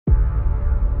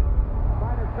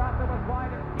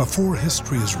Before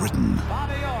history is written,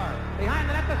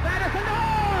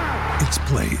 it's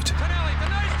played.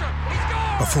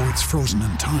 Before it's frozen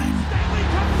in time,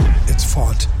 it's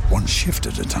fought one shift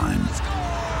at a time.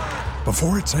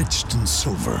 Before it's etched in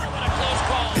silver,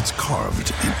 it's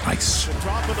carved in ice.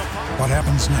 What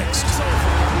happens next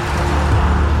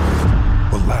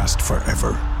will last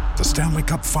forever. The Stanley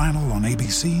Cup Final on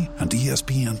ABC and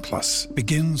ESPN Plus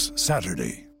begins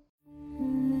Saturday.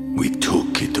 We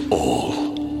took it all.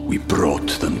 We brought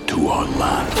them to our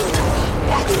land.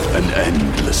 An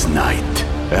endless night,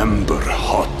 ember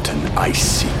hot and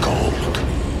icy cold.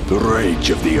 The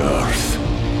rage of the earth.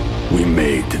 We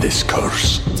made this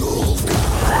curse.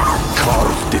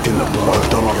 Carved it in the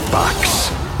blood on our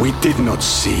backs. We did not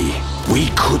see. We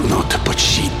could not, but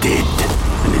she did.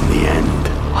 And in the end...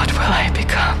 What will I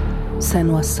become?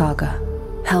 Senua's Saga.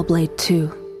 Hellblade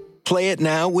 2. Play it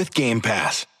now with Game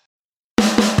Pass.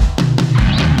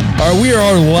 All right, we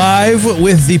are live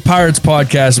with the Pirates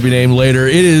podcast to be named later.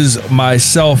 It is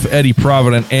myself, Eddie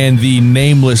Provident, and the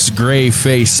nameless gray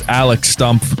face, Alex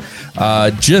Stump.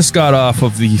 Just got off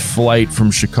of the flight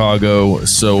from Chicago,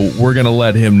 so we're going to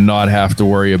let him not have to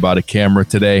worry about a camera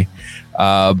today.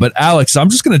 But Alex,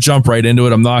 I'm just going to jump right into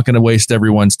it. I'm not going to waste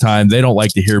everyone's time. They don't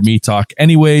like to hear me talk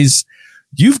anyways.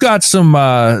 You've got some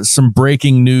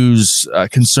breaking news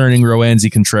concerning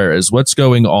Roansy Contreras. What's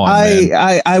going on?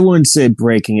 I wouldn't say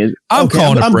breaking. I'm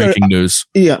calling it breaking news.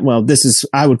 Yeah, well,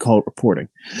 I would call it reporting.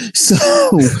 So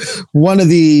one of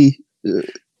the,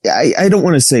 I don't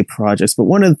want to say projects, but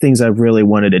one of the things I really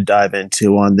wanted to dive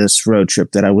into on this road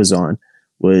trip that I was on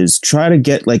was try to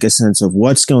get like a sense of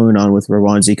what's going on with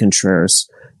Roansy Contreras,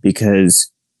 because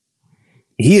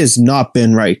he has not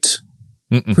been right.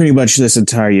 Pretty much this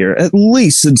entire year, at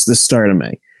least since the start of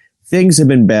May. Things have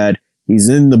been bad. He's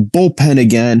in the bullpen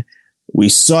again. We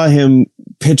saw him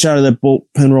pitch out of that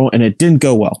bullpen role, and it didn't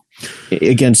go well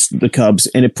against the Cubs,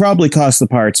 and it probably cost the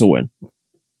Pirates a win.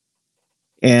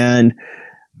 And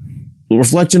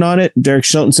reflecting on it, Derek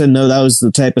Shelton said, no, that was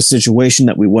the type of situation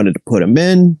that we wanted to put him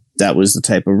in. That was the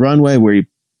type of runway where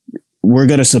we're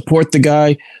going to support the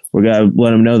guy. We're going to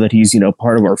let him know that he's,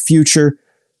 part of our future.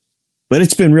 But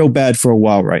it's been real bad for a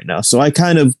while right now. So I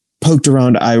kind of poked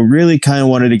around. I really kind of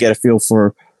wanted to get a feel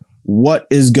for what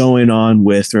is going on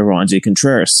with Roansy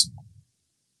Contreras.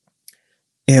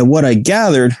 And what I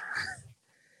gathered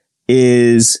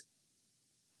is,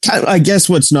 I guess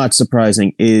what's not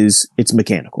surprising is it's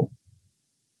mechanical.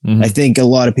 I think a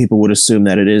lot of people would assume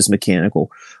that it is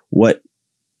mechanical. What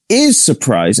is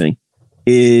surprising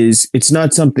is it's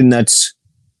not something that's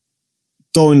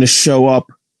going to show up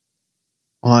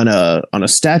on a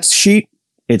stats sheet.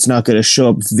 It's not going to show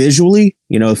up visually.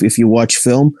 If you watch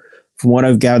film, from what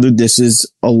I've gathered, this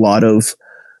is a lot of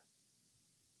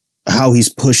how he's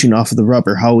pushing off of the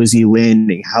rubber. How is he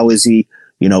landing? How is he,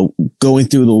 going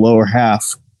through the lower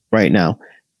half right now?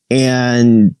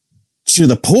 And to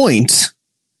the point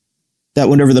that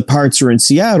whenever the Pirates were in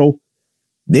Seattle,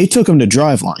 they took him to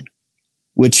Driveline,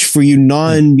 which for you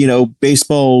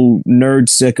baseball nerd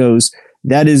sickos,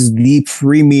 that is the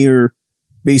premier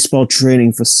baseball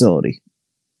training facility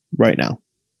right now.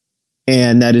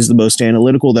 And that is the most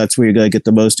analytical. That's where you're going to get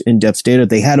the most in-depth data.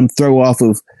 They had him throw off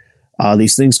of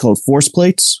these things called force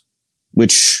plates,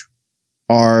 which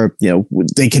are,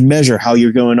 they can measure how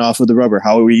you're going off of the rubber.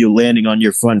 How are you landing on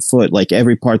your front foot? Like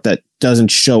every part that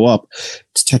doesn't show up,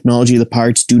 it's technology the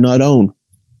Pirates do not own.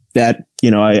 That,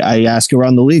 I ask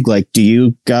around the league, like, do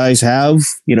you guys have,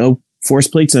 force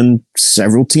plates? And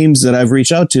several teams that I've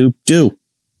reached out to do.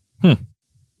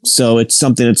 So it's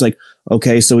something that's like,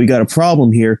 okay, so we got a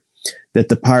problem here that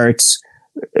the Pirates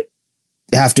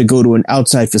have to go to an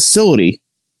outside facility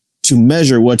to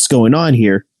measure what's going on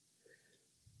here.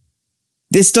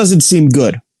 This doesn't seem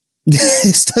good.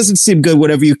 This doesn't seem good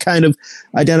whenever you kind of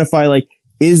identify, like,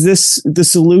 is this the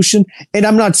solution? And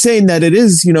I'm not saying that it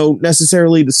is,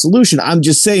 necessarily the solution. I'm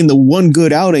just saying the one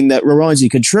good outing that Roansy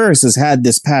Contreras has had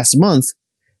this past month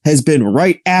has been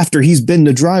right after he's been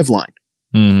to Driveline.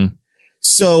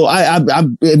 So I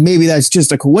maybe that's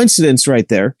just a coincidence right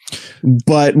there,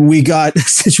 but we got a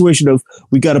situation of,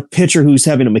 we got a pitcher who's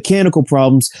having a mechanical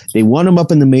problems. They want him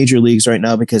up in the major leagues right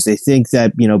now because they think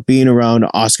that, being around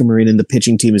Oscar Marin and the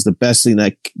pitching team is the best thing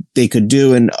that they could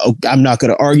do. And I'm not going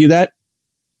to argue that.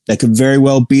 That could very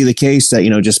well be the case that,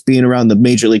 just being around the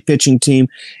major league pitching team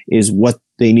is what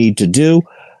they need to do.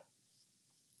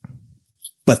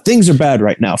 But things are bad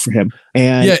right now for him.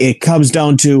 And it comes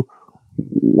down to,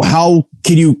 how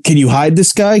can you hide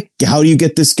this guy? How do you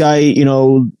get this guy,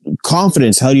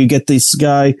 confidence? How do you get this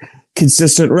guy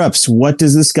consistent reps? What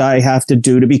does this guy have to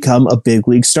do to become a big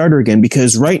league starter again?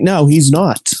 Because right now he's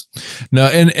not. No,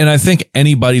 and I think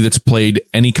anybody that's played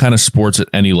any kind of sports at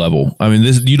any level, I mean,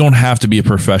 you don't have to be a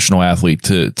professional athlete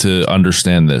to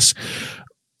understand this.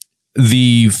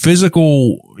 The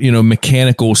physical,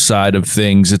 mechanical side of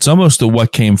things, it's almost the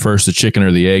what came first, the chicken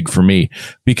or the egg for me,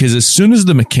 because as soon as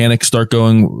the mechanics start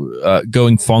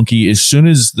going funky, as soon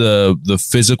as the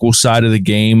physical side of the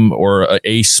game or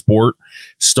a sport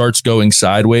starts going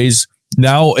sideways,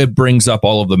 now it brings up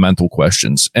all of the mental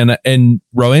questions. And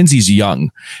Roenzi's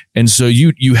young, and so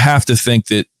you have to think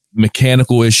that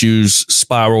mechanical issues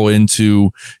spiral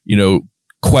into,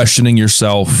 questioning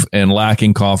yourself and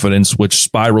lacking confidence, which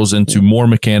spirals into more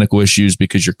mechanical issues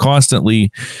because you're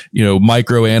constantly,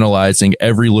 microanalyzing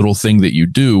every little thing that you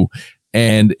do.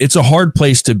 And it's a hard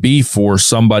place to be for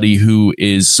somebody who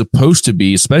is supposed to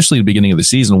be, especially at the beginning of the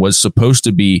season, was supposed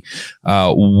to be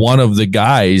one of the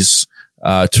guys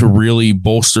to really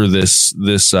bolster this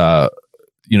MLB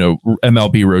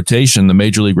rotation, the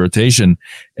major league rotation.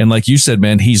 And like you said,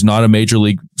 man, he's not a major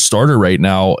league starter right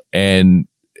now. And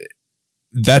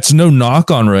that's no knock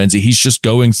on Roenzi. He's just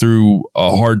going through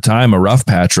a hard time, a rough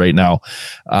patch right now.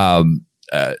 But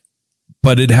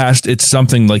it's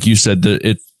something like you said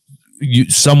that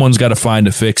someone's got to find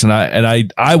a fix. And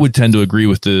I would tend to agree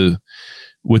with the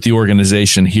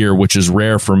organization here, which is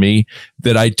rare for me,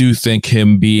 that I do think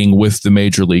him being with the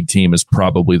major league team is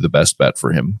probably the best bet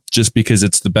for him, just because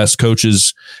it's the best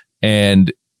coaches.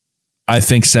 And I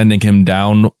think sending him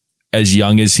down as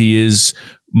young as he is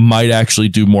might actually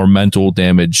do more mental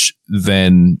damage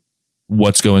than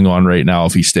what's going on right now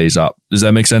if he stays up. Does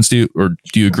that make sense to you, or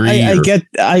do you agree? I get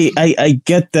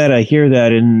that. I hear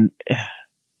that, and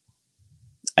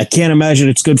I can't imagine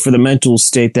it's good for the mental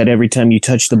state that every time you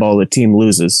touch the ball, the team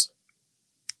loses.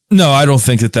 No, I don't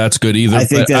think that that's good either. I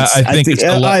think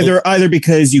either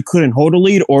because you couldn't hold a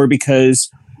lead, or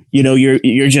because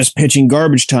you're just pitching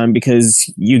garbage time because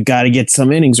you got to get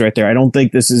some innings right there. I don't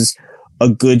think this is a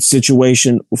good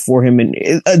situation for him. And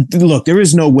look, there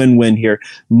is no win-win here.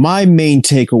 My main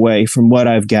takeaway from what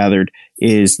I've gathered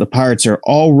is the Pirates are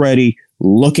already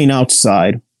looking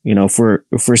outside, for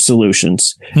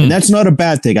solutions. And that's not a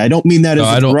bad thing. I don't mean that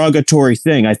as a derogatory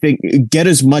thing. I think get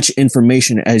as much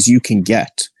information as you can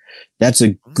get. That's a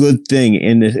good thing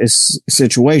in this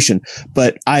situation.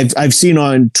 But I've seen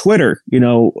on Twitter,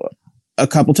 a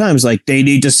couple times, like they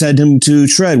need to send him to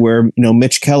Shred where,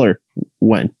 Mitch Keller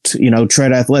went,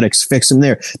 Shred Athletics, fix him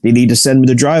there. They need to send him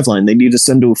to Driveline. They need to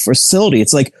send him to a facility.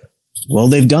 It's like, well,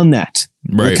 they've done that.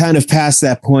 Right. We're kind of past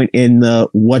that point in the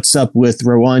what's up with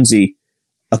Roenzi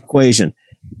equation.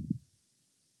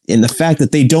 In the fact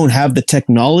that they don't have the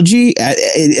technology,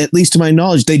 at least to my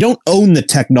knowledge, they don't own the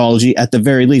technology at the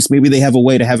very least. Maybe they have a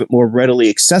way to have it more readily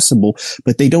accessible,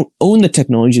 but they don't own the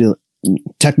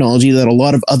technology that a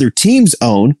lot of other teams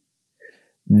own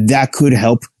that could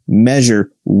help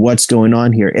measure what's going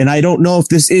on here. And I don't know if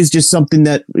this is just something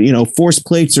that, force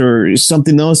plates or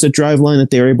something else at Driveline that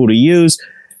they're able to use,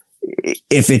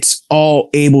 if it's all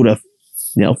able to,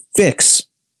 fix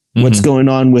what's going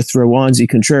on with Roenzi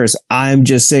Contreras. I'm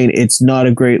just saying it's not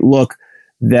a great look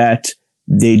that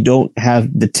they don't have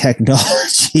the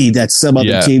technology that some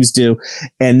other teams do.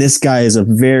 And this guy is a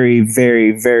very,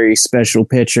 very, very special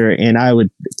pitcher. And I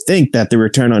would think that the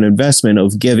return on investment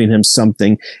of giving him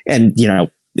something, and,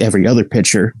 every other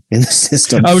pitcher in the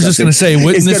system. I was just going to say,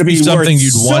 wouldn't this be something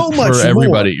you'd want for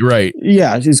everybody? More. Right.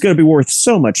 Yeah. It's going to be worth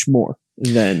so much more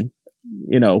than,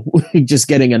 just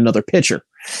getting another pitcher.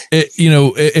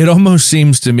 It almost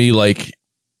seems to me like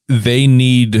they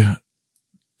need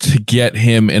to get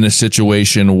him in a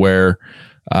situation where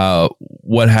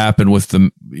what happened with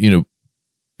the,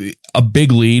 a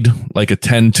big lead, like a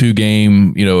 10-2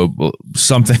 game,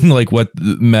 something like what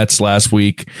the Mets last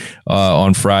week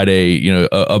on Friday,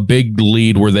 a big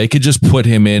lead where they could just put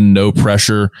him in, no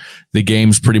pressure. The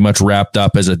game's pretty much wrapped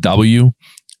up as a W,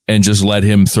 and just let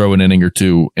him throw an inning or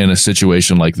two in a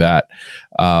situation like that.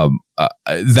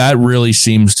 That really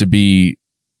seems to be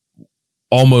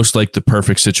almost like the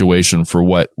perfect situation for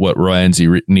what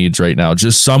Roenzi needs right now.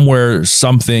 Just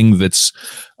something that's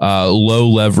low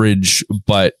leverage,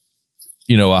 but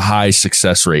a high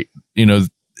success rate.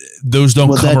 Those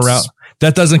don't come around.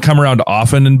 That doesn't come around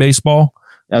often in baseball.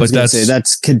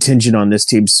 That's contingent on this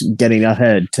team's getting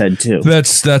ahead 10-2.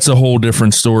 That's a whole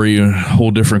different story, a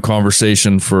whole different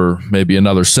conversation for maybe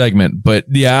another segment. But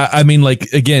yeah, I mean,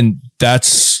 again,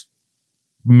 that's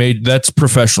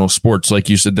professional sports. Like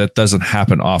you said, that doesn't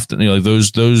happen often.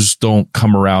 Those don't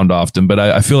come around often, but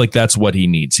I feel like that's what he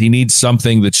needs. He needs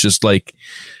something that's just like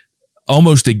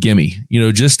almost a gimme,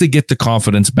 just to get the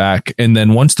confidence back. And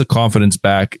then once the confidence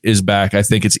is back, I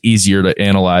think it's easier to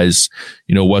analyze,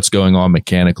 what's going on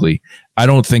mechanically. I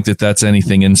don't think that that's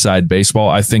anything inside baseball.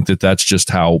 I think that that's just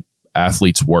how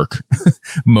athletes work.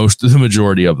 The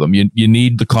majority of them. You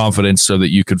need the confidence so that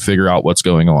you can figure out what's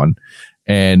going on.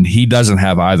 And he doesn't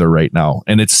have either right now.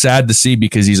 And it's sad to see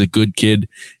because he's a good kid.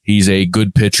 He's a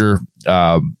good pitcher.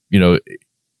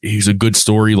 He's a good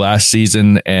story last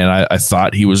season, and I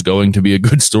thought he was going to be a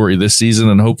good story this season,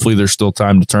 and hopefully there's still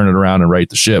time to turn it around and right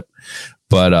the ship.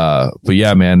 But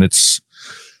yeah, man,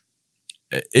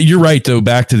 you're right though.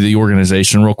 Back to the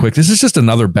organization real quick. This is just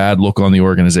another bad look on the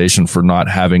organization for not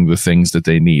having the things that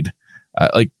they need.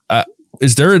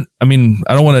 Is there, I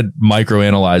don't want to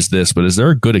microanalyze this, but is there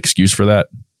a good excuse for that?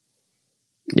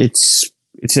 It's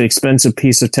an expensive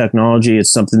piece of technology.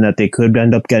 It's something that they could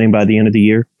end up getting by the end of the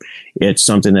year. It's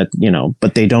something that,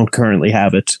 but they don't currently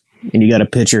have it. And you got a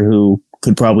pitcher who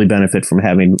could probably benefit from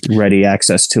having ready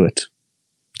access to it.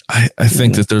 I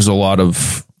think that there's a lot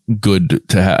of good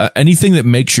to have. Anything that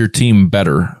makes your team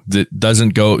better, that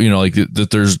doesn't go, that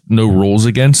there's no rules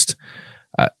against.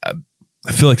 I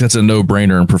feel like that's a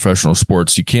no-brainer in professional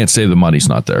sports. You can't say the money's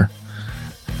not there.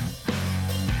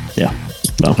 Yeah.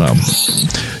 No.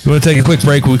 You want to take a quick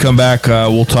break? When we come back,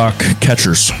 we'll talk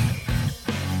catchers.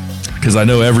 Because I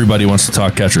know everybody wants to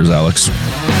talk catchers, Alex.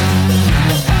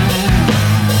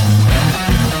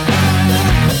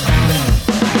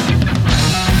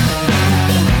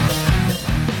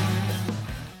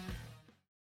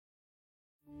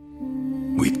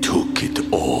 We took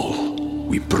it all.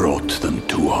 We brought them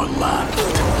to our land.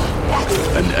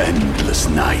 An endless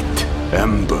night,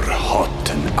 ember hot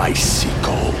and icy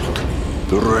cold.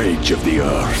 The rage of the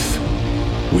earth.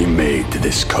 We made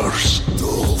this curse.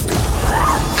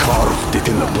 Carved it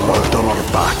in the blood on our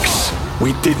backs.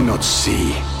 We did not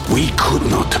see. We could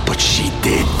not, but she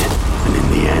did. And in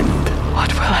the end...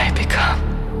 What will I become?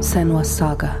 Senua's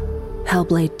Saga.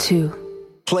 Hellblade 2.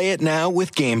 Play it now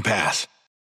with Game Pass.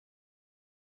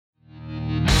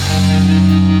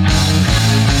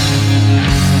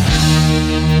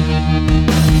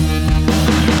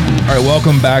 All right,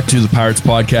 welcome back to the Pirates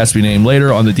Podcast, be named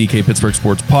later on the DK Pittsburgh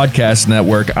Sports Podcast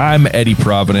Network. I'm Eddie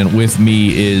Provident. With me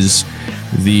is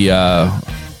the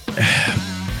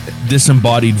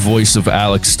disembodied voice of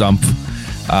Alex Stump.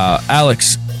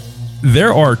 Alex,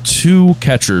 there are two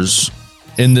catchers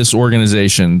in this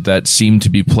organization that seem to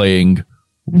be playing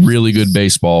really good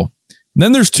baseball. And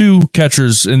then there's two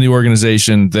catchers in the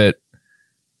organization that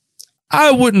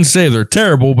I wouldn't say they're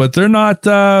terrible, but they're not,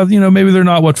 maybe they're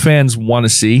not what fans want to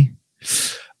see.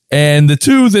 And the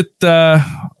two that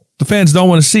the fans don't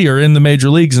want to see are in the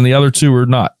major leagues, and the other two are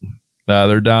not.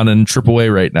 They're down in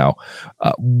AAA right now.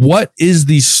 What is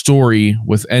the story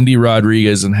with Endy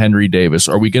Rodriguez and Henry Davis?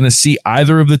 Are we going to see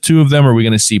either of the two of them? Or are we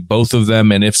going to see both of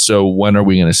them? And if so, when are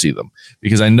we going to see them?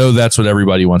 Because I know that's what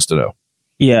everybody wants to know.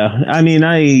 Yeah,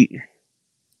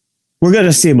 we're going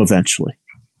to see them eventually.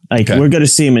 Okay. We're going to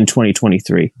see them in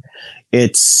 2023.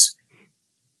 It's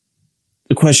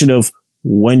the question of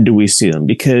when do we see them?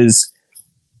 Because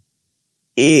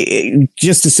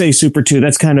just to say Super 2,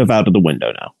 that's kind of out of the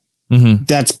window now. Mm-hmm.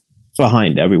 That's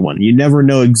behind everyone. You never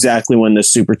know exactly when the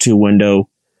Super 2 window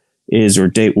is or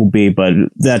date will be, but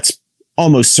that's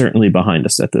almost certainly behind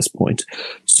us at this point.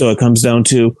 So it comes down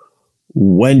to,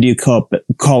 when do you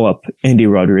call up Endy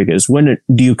Rodriguez? When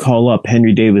do you call up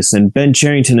Henry Davis? And Ben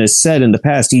Cherington has said in the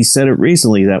past, he said it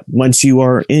recently, that once you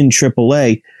are in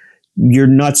AAA, you're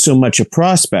not so much a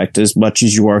prospect as much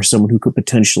as you are someone who could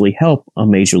potentially help a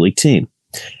major league team.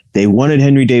 They wanted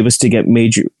Henry Davis to get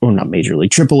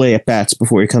AAA at bats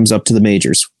before he comes up to the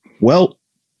majors. Well,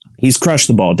 he's crushed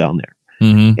the ball down there.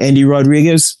 Mm-hmm. Endy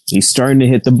Rodriguez, he's starting to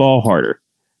hit the ball harder.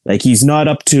 Like, he's not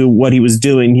up to what he was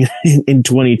doing in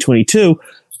 2022,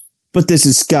 but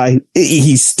this guy,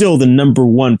 he's still the number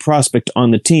one prospect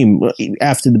on the team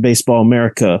after the Baseball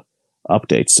America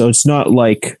update. So it's not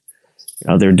like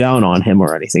they're down on him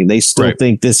or anything. They still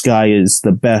think this guy is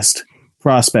the best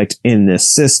prospect in this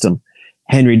system.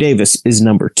 Henry Davis is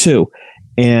number 2.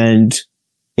 And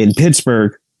in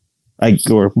Pittsburgh,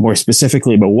 or more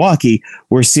specifically Milwaukee,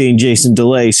 we're seeing Jason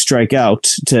DeLay strike out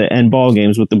to end ball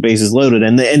games with the bases loaded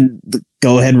and the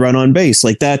go ahead run on base.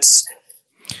 Like, it's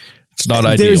not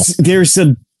ideal. There's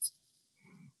some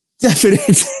definite,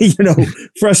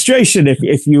 frustration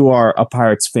if you are a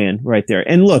Pirates fan right there.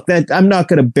 And look, that I'm not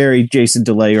going to bury Jason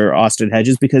DeLay or Austin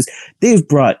Hedges because they've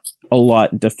brought a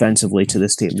lot defensively to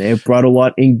this team. They have brought a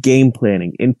lot in game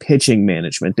planning, in pitching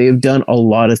management. They have done a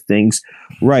lot of things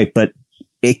right, but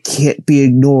it can't be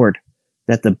ignored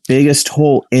that the biggest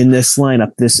hole in this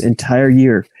lineup this entire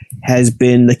year has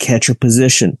been the catcher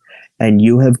position. And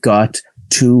you have got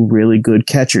two really good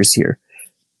catchers here.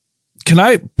 Can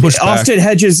I push back? Austin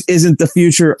Hedges isn't the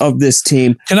future of this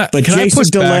team. Can I push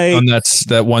back on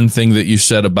that one thing that you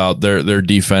said about their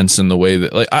defense and the way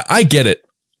that, like, I get it.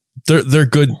 They're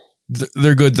good.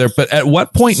 They're good there. But at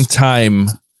what point in time?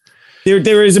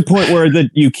 There is a point where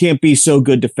you can't be so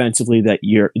good defensively that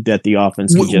the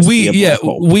offense can just be a black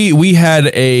hole. We had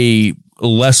a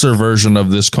lesser version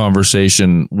of this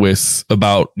conversation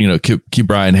about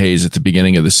Ke'Bryan Hayes at the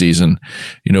beginning of the season.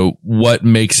 What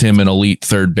makes him an elite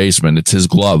third baseman? It's his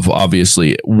glove,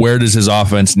 obviously. Where does his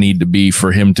offense need to be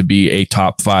for him to be a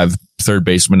top 5 third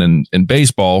baseman in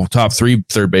baseball, top 3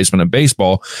 third baseman in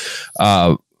baseball?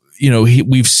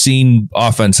 We've seen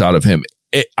offense out of him.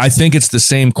 I think it's the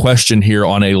same question here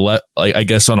on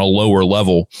on a lower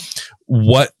level.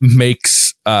 What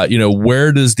makes,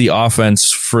 where does the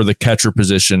offense for the catcher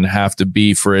position have to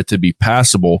be for it to be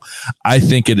passable? I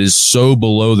think it is so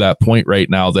below that point right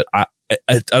now that I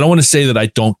don't want to say that I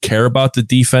don't care about the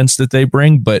defense that they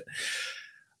bring, but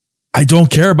I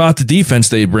don't care about the defense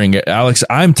they bring. Alex,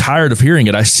 I'm tired of hearing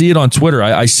it. I see it on Twitter.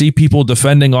 I see people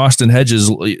defending Austin Hedges,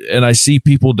 and I see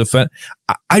people defend.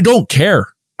 I don't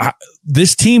care.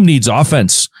 This team needs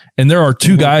offense, and there are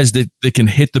 2 guys that can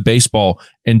hit the baseball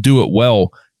and do it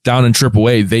well down in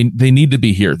AAA. They need to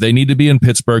be here. They need to be in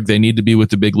Pittsburgh. They need to be with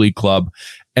the big league club.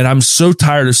 And I'm so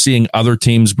tired of seeing other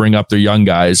teams bring up their young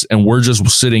guys, and we're just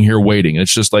sitting here waiting.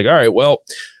 It's just like, all right, well,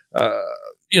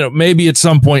 maybe at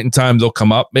some point in time they'll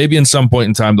come up. Maybe in some point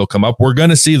in time they'll come up. We're going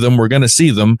to see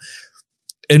them.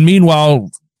 And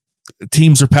meanwhile,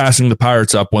 teams are passing the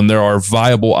Pirates up when there are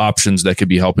viable options that could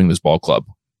be helping this ball club.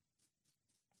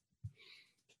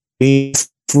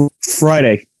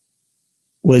 Friday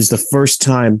was the first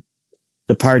time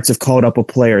the Pirates have called up a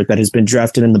player that has been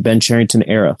drafted in the Ben Cherington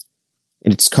era.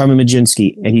 And it's Carmen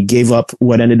Mlodzinski, and he gave up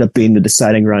what ended up being the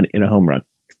deciding run in a home run.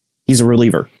 He's a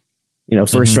reliever,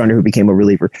 first rounder who became a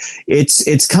reliever.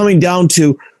 It's coming down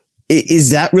to, is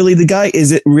that really the guy?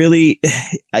 Is it really?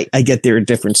 I get there are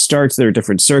different starts, there are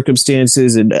different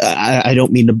circumstances, and I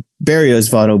don't mean to bury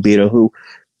Osvaldo Bido, who,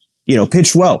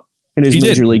 pitched well in his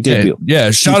major league debut.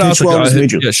 Yeah, shout out to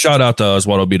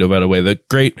Osvaldo Bido, by the way.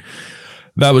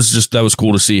 That was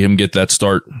cool to see him get that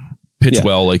start, pitch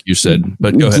well, like you said.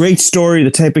 But go ahead. Great story.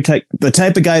 The type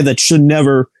of guy that should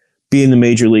never be in the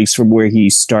major leagues from where he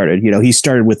started. He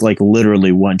started with like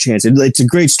literally one chance. It's a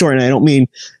great story, and I don't mean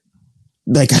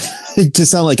like to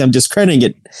sound like I'm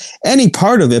discrediting any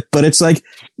part of it, but it's like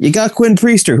you got Quinn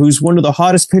Priester, who's one of the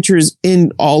hottest pitchers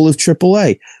in all of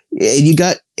AAA. You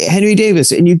got Henry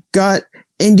Davis, and you got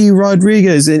Endy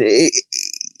Rodriguez, and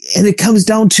it comes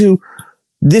down to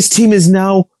this team is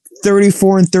now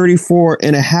 34-34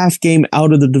 and a half game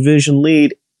out of the division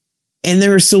lead, and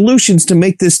there are solutions to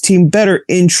make this team better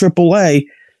in AAA.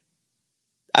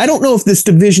 I don't know if this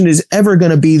division is ever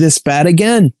going to be this bad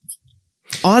again,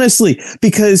 honestly,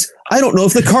 because I don't know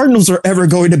if the Cardinals are ever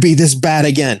going to be this bad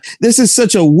again. This is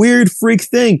such a weird freak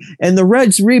thing, and the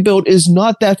Reds rebuild is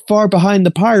not that far behind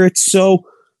the Pirates. So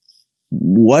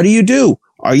what do?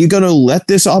 Are you going to let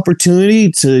this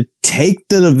opportunity to take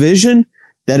the division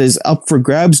that is up for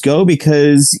grabs go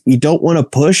because you don't want to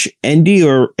push Endy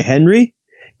or Henry?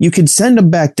 You can send them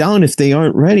back down if they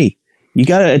aren't ready. You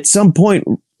got to, at some point,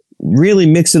 really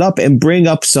mix it up and bring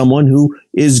up someone who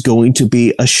is going to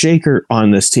be a shaker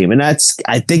on this team. And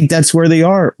I think that's where they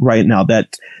are right now,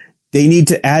 that they need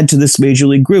to add to this major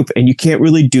league group. And you can't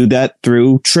really do that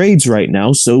through trades right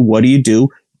now. So what do?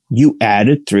 You add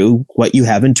it through what you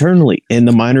have internally in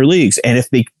the minor leagues. And if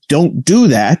they don't do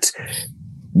that,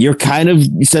 you're kind of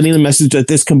sending the message that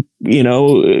this,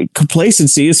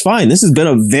 complacency is fine. This has been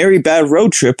a very bad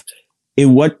road trip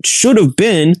in what should have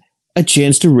been a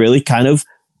chance to really kind of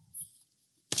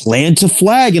plant a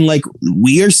flag and like,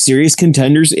 we are serious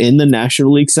contenders in the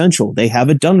National League Central. They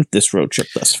haven't done it this road trip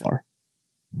thus far.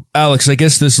 Alex, I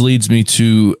guess this leads me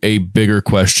to a bigger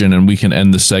question, and we can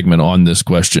end the segment on this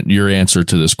question. Your answer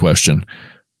to this question.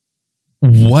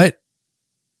 What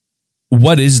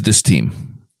is this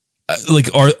team? Like,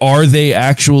 are they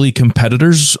actually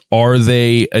competitors? Are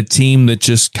they a team that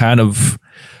just kind of,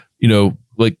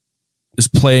 like is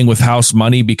playing with house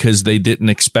money because they didn't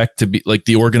expect to be, like,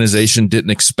 the organization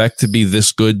didn't expect to be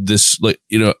this good,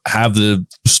 have the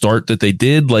start that they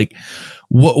did? Like,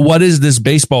 what is this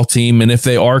baseball team? And if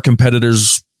they are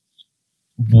competitors,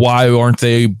 why aren't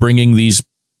they bringing these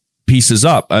pieces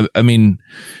up? I mean,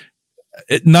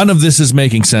 none of this is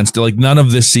making sense. None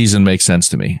of this season makes sense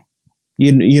to me.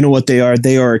 You know what they are?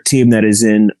 They are a team that is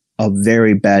in a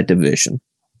very bad division.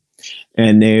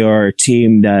 And they are a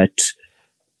team that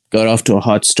got off to a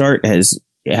hot start,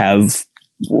 have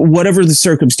whatever the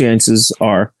circumstances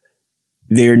are,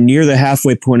 they're near the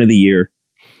halfway point of the year,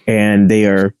 and they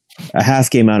are a half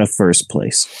game out of first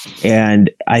place. And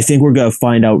I think we're going to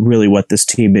find out really what this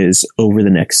team is over the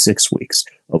next 6 weeks.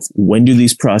 Of when do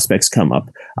these prospects come up?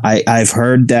 I've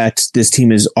heard that this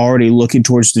team is already looking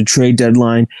towards the trade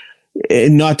deadline.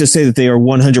 And not to say that they are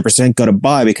 100% going to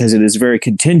buy, because it is very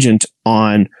contingent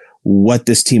on what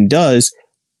this team does,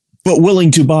 but willing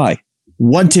to buy,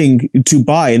 wanting to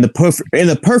buy. In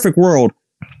the perfect world,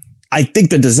 I think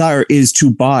the desire is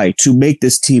to buy, to make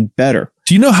this team better.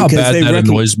 Do you know how bad that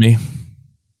annoys me?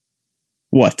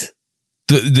 What?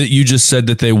 That you just said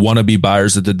that they want to be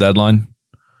buyers at the deadline.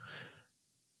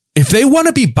 If they want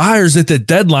to be buyers at the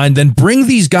deadline, then bring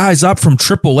these guys up from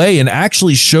AAA and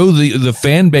actually show the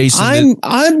fan base. I'm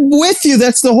with you.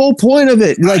 That's the whole point of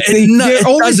it. Like they're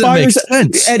only buyers,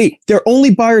 Eddie. They're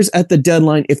only buyers at the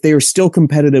deadline if they are still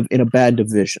competitive in a bad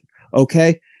division.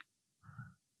 Okay.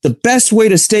 The best way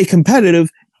to stay competitive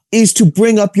is to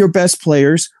bring up your best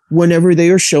players whenever they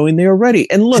are showing they are ready.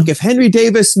 And look, if Henry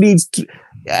Davis needs to,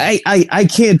 I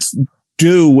can't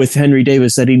do with Henry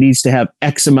Davis that he needs to have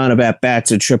X amount of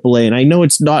at-bats at AAA. And I know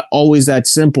it's not always that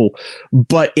simple,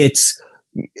 but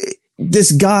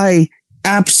this guy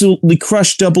absolutely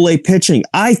crushed AA pitching.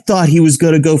 I thought he was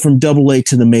going to go from AA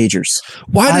to the majors.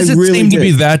 Why does it seem to be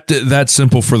that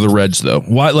simple for the Reds though?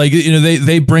 Why, like,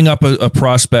 they bring up a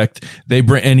prospect,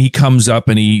 and he comes up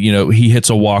and he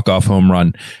hits a walk-off home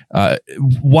run.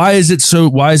 Why is it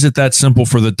that simple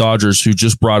for the Dodgers, who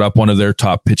just brought up one of their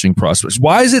top pitching prospects?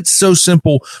 Why is it so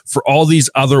simple for all these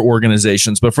other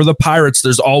organizations, but for the Pirates,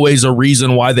 there's always a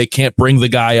reason why they can't bring the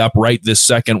guy up right this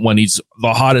second when he's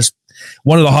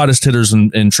one of the hottest hitters in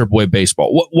AAA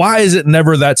baseball? Why is it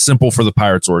never that simple for the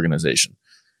Pirates organization?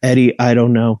 Eddie, I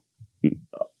don't know.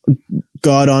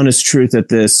 God honest truth at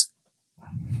this.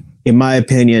 In my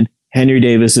opinion, Henry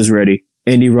Davis is ready.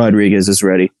 Andy Rodriguez is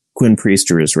ready. Quinn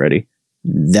Priester is ready.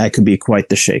 That could be quite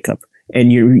the shakeup.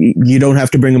 And you don't have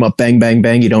to bring them up bang, bang,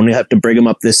 bang. You don't have to bring them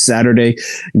up this Saturday,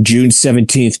 June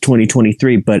 17th,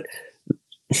 2023. But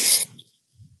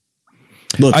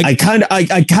look, I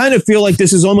kind of feel like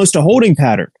this is almost a holding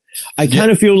pattern. I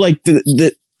kind of feel like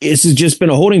this has just been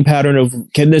a holding pattern of,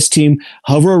 can this team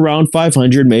hover around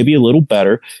 500, maybe a little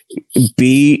better,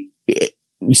 be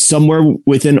somewhere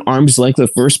within arm's length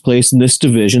of first place in this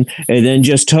division, and then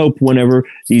just hope whenever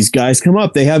these guys come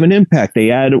up, they have an impact. They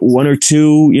add one or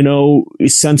two,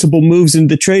 sensible moves in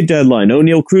the trade deadline.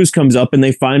 O'Neal Cruz comes up and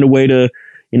they find a way to,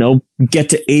 get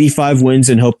to 85 wins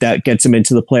and hope that gets them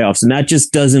into the playoffs. And that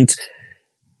just doesn't.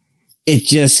 It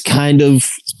just kind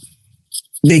of,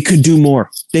 they could do more.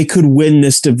 They could win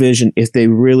this division if they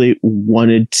really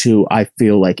wanted to. I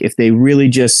feel like if they really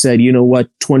just said, you know what,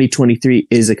 2023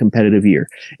 is a competitive year.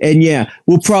 And yeah,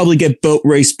 we'll probably get boat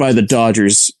raced by the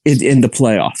Dodgers in the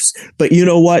playoffs. But you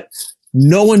know what?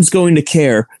 No one's going to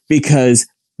care, because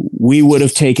we would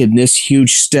have taken this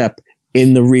huge step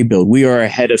in the rebuild. We are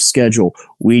ahead of schedule.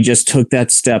 We just took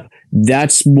that step.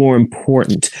 That's more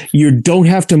important. You don't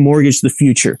have to mortgage the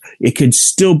future. It could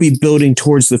still be building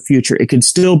towards the future. It could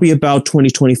still be about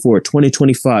 2024,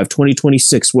 2025,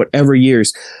 2026, whatever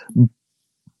years.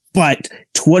 But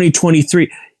 2023,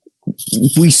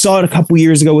 we saw it a couple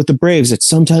years ago with the Braves, that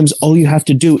sometimes all you have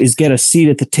to do is get a seat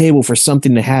at the table for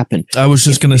something to happen. I was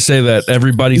just going to say that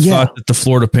everybody thought that the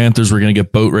Florida Panthers were going to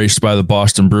get boat raced by the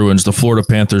Boston Bruins. The Florida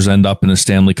Panthers end up in the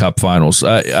Stanley Cup Finals.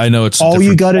 I know it's all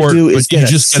you got to do is get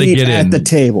a seat at the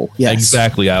table. Yes,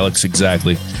 exactly, Alex.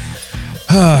 Exactly.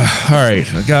 All right,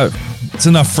 it's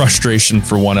enough frustration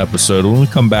for one episode. When we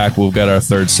come back, we've got our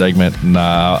third segment, and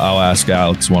I'll ask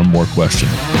Alex one more question.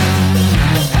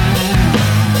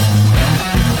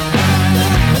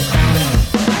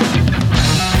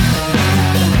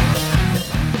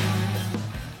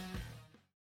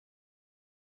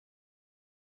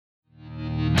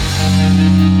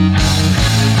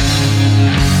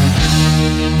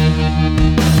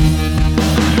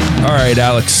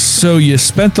 Alex, so you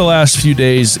spent the last few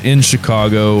days in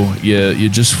Chicago. You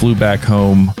just flew back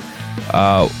home.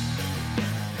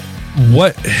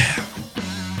 What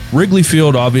Wrigley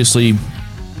Field, obviously,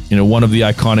 one of the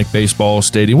iconic baseball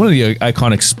stadium, one of the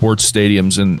iconic sports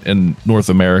stadiums in North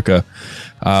America.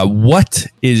 What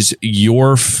is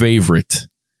your favorite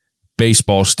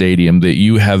baseball stadium that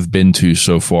you have been to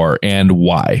so far, and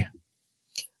why?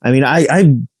 I mean,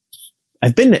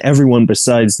 I've been to everyone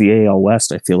besides the AL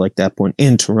West, I feel like, that point,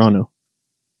 in Toronto.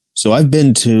 So I've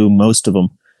been to most of them.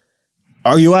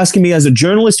 Are you asking me as a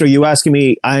journalist, or are you asking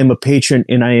me I am a patron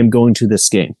and I am going to this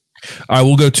game? I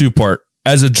will go two-part.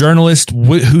 As a journalist,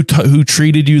 who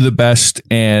treated you the best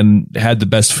and had the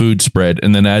best food spread?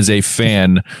 And then as a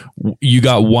fan, you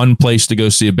got one place to go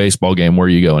see a baseball game. Where are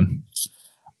you going?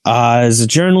 As a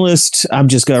journalist, I'm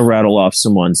just going to rattle off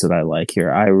some ones that I like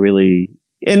here. I really,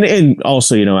 and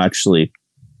also, actually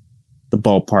the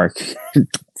ballpark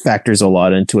factors a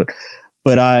lot into it,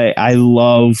 but I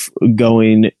love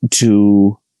going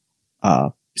to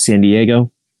San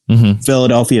Diego.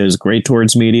 Philadelphia is great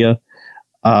towards media.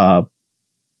 I'll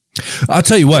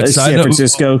tell you what, San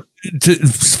Francisco.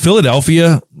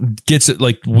 Philadelphia gets it.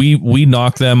 Like we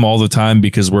knock them all the time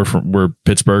because we're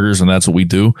Pittsburghers and that's what we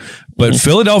do. But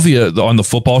Philadelphia on the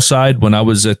football side, when I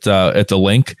was at the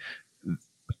link,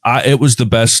 it was the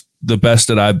best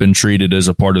that I've been treated as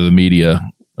a part of the media,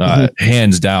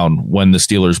 hands down. When the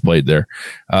Steelers played there,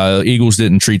 Eagles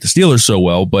didn't treat the Steelers so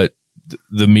well, but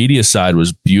the media side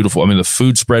was beautiful. I mean, the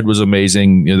food spread was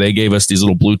amazing. They gave us these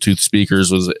little Bluetooth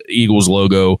speakers with the Eagles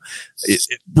logo. It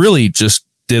really just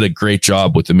did a great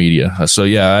job with the media. So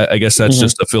yeah, I guess that's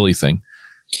just a Philly thing.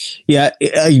 Yeah.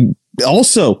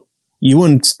 Also, you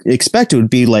wouldn't expect it would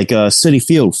be like a Citi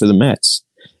Field for the Mets.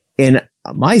 And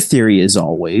my theory is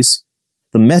always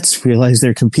the Mets realize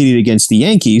they're competing against the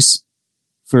Yankees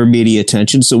for media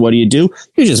attention. So what do? You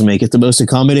just make it the most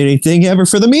accommodating thing ever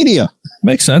for the media.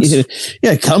 Makes sense.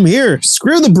 Yeah, come here.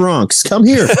 Screw the Bronx. Come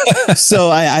here.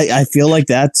 So I feel like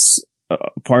that's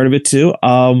part of it too.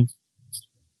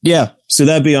 Yeah. So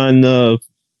that'd be on the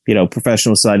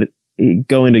professional side.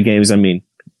 Going to games, I mean,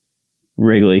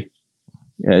 Wrigley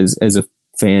as a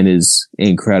fan is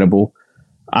incredible.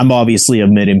 I'm obviously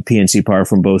omitting PNC Park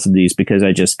from both of these because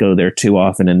I just go there too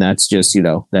often, and that's just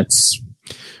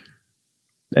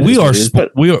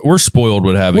we're spoiled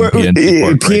with having PNC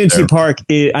Park. PNC Park,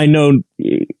 I know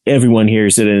everyone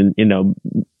hears it and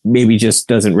maybe just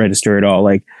doesn't register at all.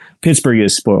 Like Pittsburgh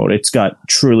is spoiled. It's got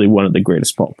truly one of the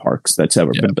greatest ballparks that's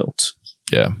ever been built.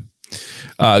 Yeah.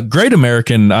 Great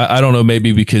American. I don't know,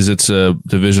 maybe because it's a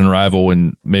division rival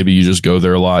and maybe you just go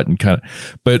there a lot and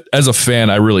but as a fan,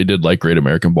 I really did like Great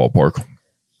American Ballpark.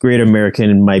 Great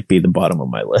American might be the bottom of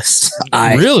my list.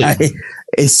 Really?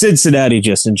 Cincinnati,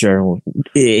 just in general.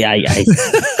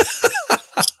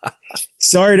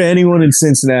 Sorry to anyone in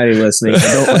Cincinnati listening.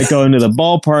 I don't like going to the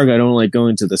ballpark. I don't like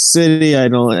going to the city.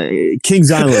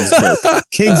 Kings Island is dope.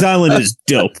 Kings Island is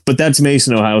dope, but that's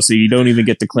Mason, Ohio, so you don't even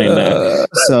get to claim that.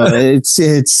 So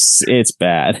it's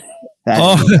bad.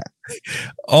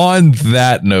 On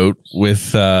that note,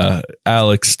 with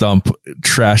Alex Stump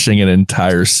trashing an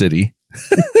entire city,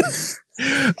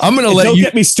 I'm going to let you... Don't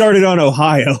get me started on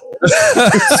Ohio.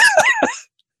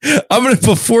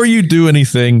 Before you do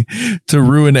anything to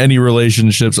ruin any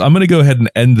relationships, I'm going to go ahead and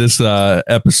end this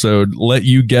episode. Let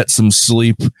you get some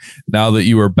sleep now that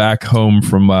you are back home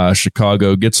from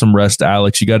Chicago. Get some rest,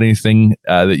 Alex. You got anything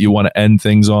that you want to end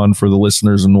things on for the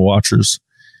listeners and the watchers?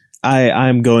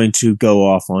 I'm going to go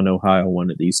off on Ohio one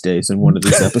of these days in one of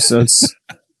these episodes.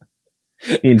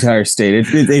 The entire state.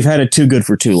 They've had it too good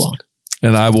for too long.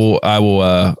 And I will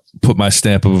put my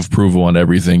stamp of approval on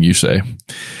everything you say.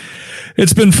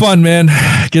 It's been fun, man.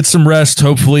 Get some rest.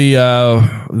 Hopefully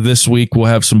this week we'll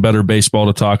have some better baseball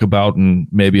to talk about and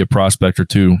maybe a prospect or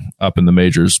two up in the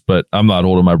majors, but I'm not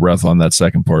holding my breath on that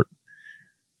second part.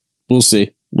 We'll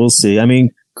see. I mean,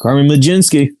 Carmen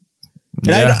Mlodzinski.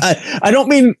 Yeah. I don't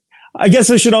mean, I guess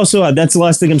I should also add, that's the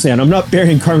last thing I'm saying. I'm not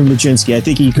burying Carmen Mlodzinski. I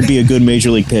think he could be a good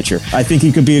major league pitcher.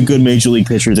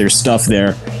 There's stuff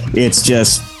there. It's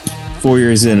just 4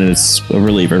 years in and it's a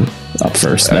reliever up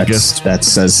first. I guess that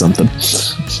says something.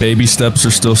 Baby steps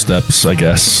are still steps, I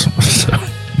guess. So, all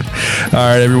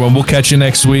right, everyone. We'll catch you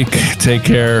next week. Take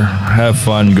care. Have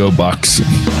fun. Go Bucks.